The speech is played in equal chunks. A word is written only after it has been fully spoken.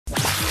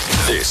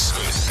This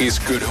is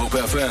Good Hope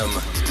FM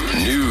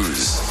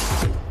News.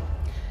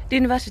 Die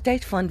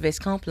Universiteit van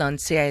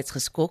Wes-Kaapland sê hy het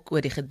geskok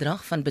oor die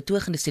gedrag van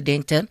betogende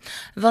studente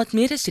wat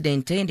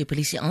medestudente en die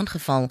polisie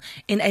aangeval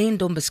en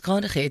eiendom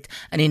beskadig het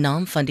in die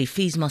naam van die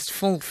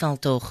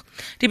FeesMustFall-veldtog.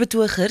 Die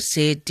betogers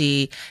het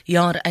die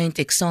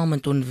jaar-eindeksamen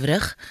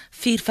ontwrig,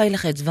 4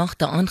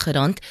 veiligheidswagte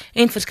aangerand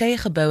en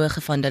verskeie geboue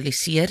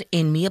gevandaliseer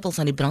en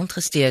meubels aan die brand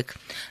gesteek.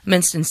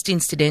 Minstens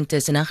 10 studente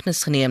is in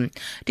hegtenis geneem.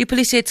 Die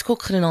polisie het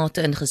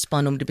skokgranate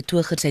ingespan om die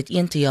betogers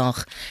uiteen te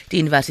jaag.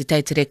 Die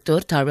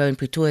universiteitsrektor, Tyrone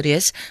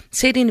Pretorius,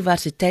 sê die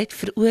universiteit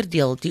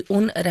veroordeel die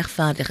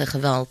onregverdige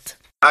geweld.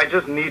 I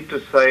just need to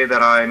say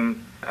that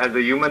I'm, as a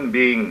human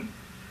being,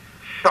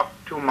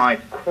 shocked to my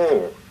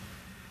core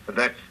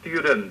that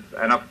students,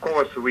 and of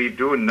course we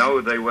do know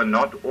they were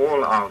not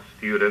all our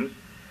students,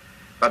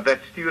 but that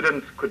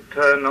students could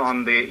turn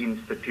on their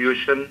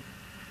institution,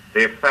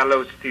 their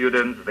fellow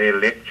students, their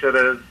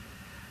lecturers,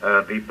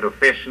 the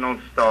professional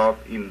staff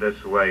in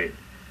this way.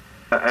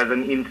 As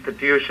an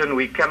institution,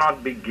 we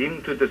cannot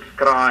begin to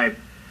describe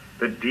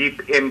the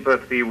deep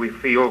empathy we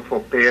feel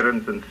for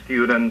parents and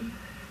students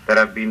that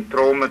have been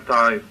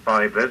traumatized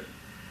by this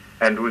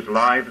and whose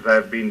lives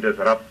have been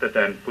disrupted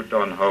and put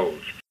on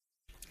hold.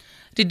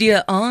 Die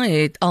DA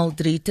het al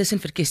 3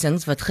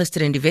 tussenverkiesings wat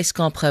gister in die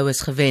Wes-Kaap gehou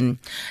is gewen.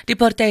 Die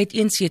party het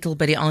 1 setel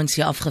by die ANC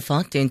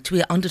afgevat en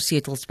 2 ander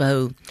setels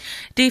behou.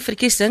 Die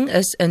verkiesing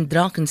is in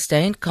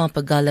Drakenstein,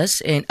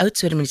 Kaapagullis en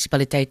Oudtshoorn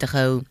munisipaliteite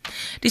gehou.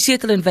 Die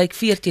setel in wijk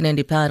 14 in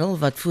die Parel,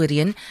 wat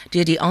voorheen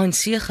deur die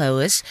ANC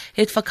gehou is,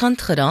 het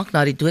vakant geraak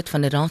na die dood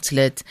van 'n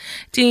raadslid.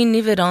 Die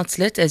nuwe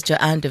raadslid is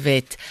Joanne de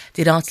Wet.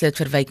 Die raadslid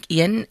vir wijk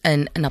 1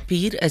 in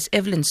Napier is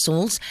Evelyn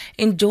Souls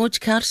en George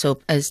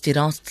Kersop is die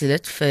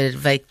raadslid vir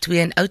wijk 2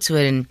 in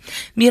Oudtshoorn.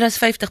 Meer as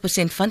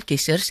 50% van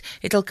kiesers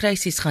het al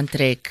krisis gaan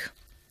trek.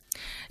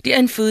 Die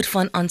invoer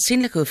van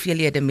aansienlike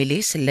hoeveelhede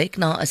mielies lyk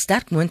na 'n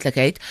sterk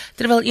moontlikheid,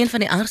 terwyl een van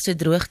die ergste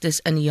droogtes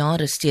in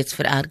jare steeds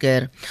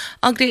vererger.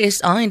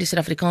 Agri-SA en die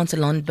Suid-Afrikaanse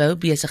Landbou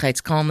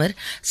Besigheidskamer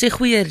sê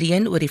goeie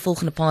reën oor die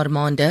volgende paar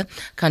maande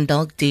kan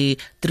dalk die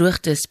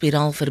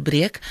droogtespiraal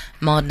verbreek,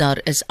 maar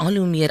daar is al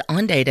hoe meer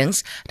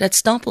aanduidings dat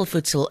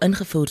stapelvoedsel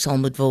ingevoer sal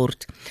moet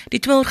word. Die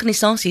 2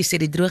 organisasies sê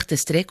die droogte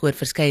strek oor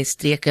verskeie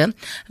streke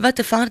wat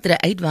 'n verdere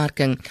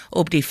uitwerking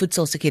op die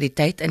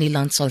voedselsekuriteit in die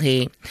land sal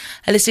hê.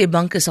 Hulle sê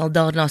banke sal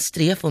daarna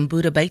streef om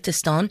boere by te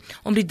staan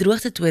om die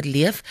droogte te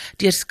oorleef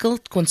deur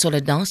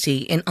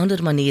skuldkonsolidasie en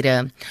ander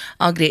maniere.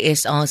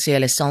 Agri-SA sê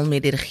hulle sal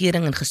met die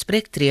regering in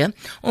gesprek tree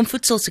om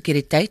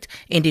voedselsekuriteit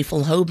en die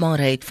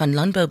volhoubaarheid van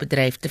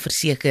landboubedryf te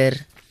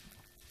verseker.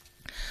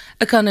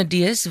 'n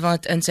Kanadees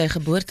wat in sy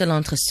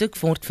geboorteland gesoek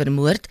word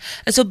vermoord,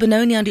 is op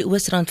Benoni aan die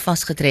oosrand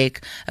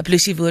vasgetrek. 'n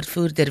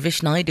Polisiewoordvoerder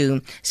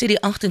Vishnaidu sê die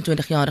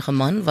 28-jarige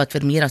man, wat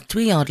vir meer as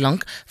 2 jaar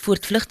lank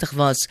voortvlugtig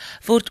was,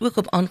 word ook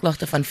op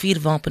aanklagte van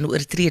 4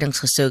 wapenoortredings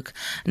gesoek.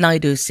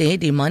 Naidu sê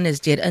die man is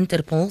deur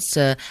Interpol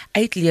se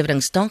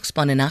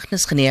uitleweringstaakspan in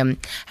hegtenis geneem.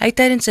 Hy het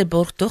tydens sy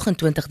borgtog in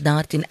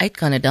 2013 uit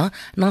Kanada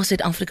na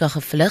Suid-Afrika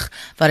gevlug,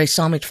 waar hy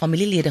saam met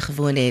familielede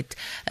gewoon het.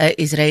 'n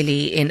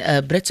Israeli en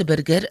 'n Britse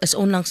burger is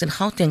onlangs in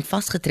Gauteng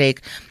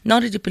vasgetrek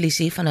nadat die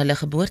polisie van hulle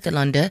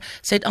geboortelande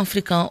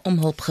Suid-Afrika om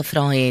hulp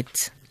gevra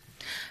het.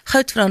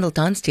 Goud verhandel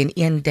tans teen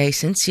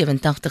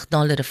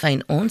 $1,087 'n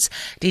fyn ons,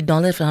 die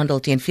dollar verhandel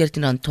teen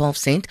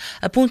R14.12,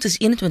 'n pond is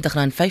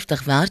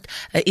R21.50 werd,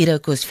 'n euro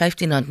kos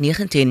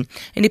R15.19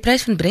 en die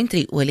prys van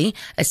Brent-olie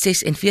is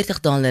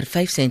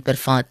 $46.05 per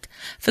vat.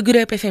 Vir Good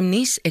Hope FM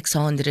nuus,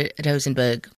 Alexander Rosenberg.